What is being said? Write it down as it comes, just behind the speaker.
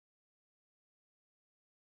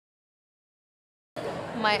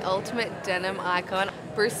My ultimate denim icon,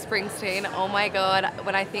 Bruce Springsteen. Oh my god,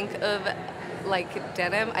 when I think of like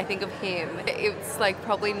denim, I think of him. It's like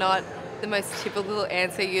probably not the most typical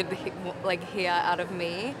answer you'd like hear out of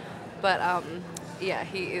me, but yeah,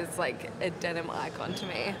 he is like a denim icon to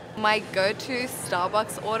me. My go-to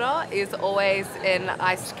Starbucks order is always an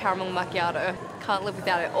iced caramel macchiato. Can't live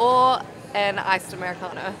without it. Or an iced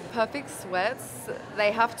Americano. Perfect sweats,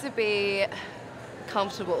 they have to be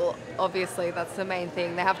comfortable. Obviously, that's the main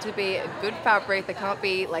thing. They have to be a good fabric. They can't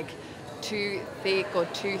be like too thick or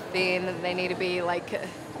too thin. They need to be like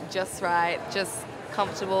just right, just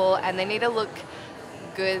comfortable, and they need to look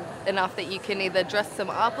good enough that you can either dress them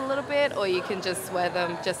up a little bit or you can just wear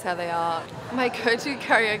them just how they are. My go-to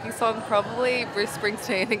karaoke song, probably Bruce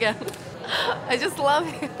Springsteen again. I just love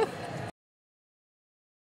him.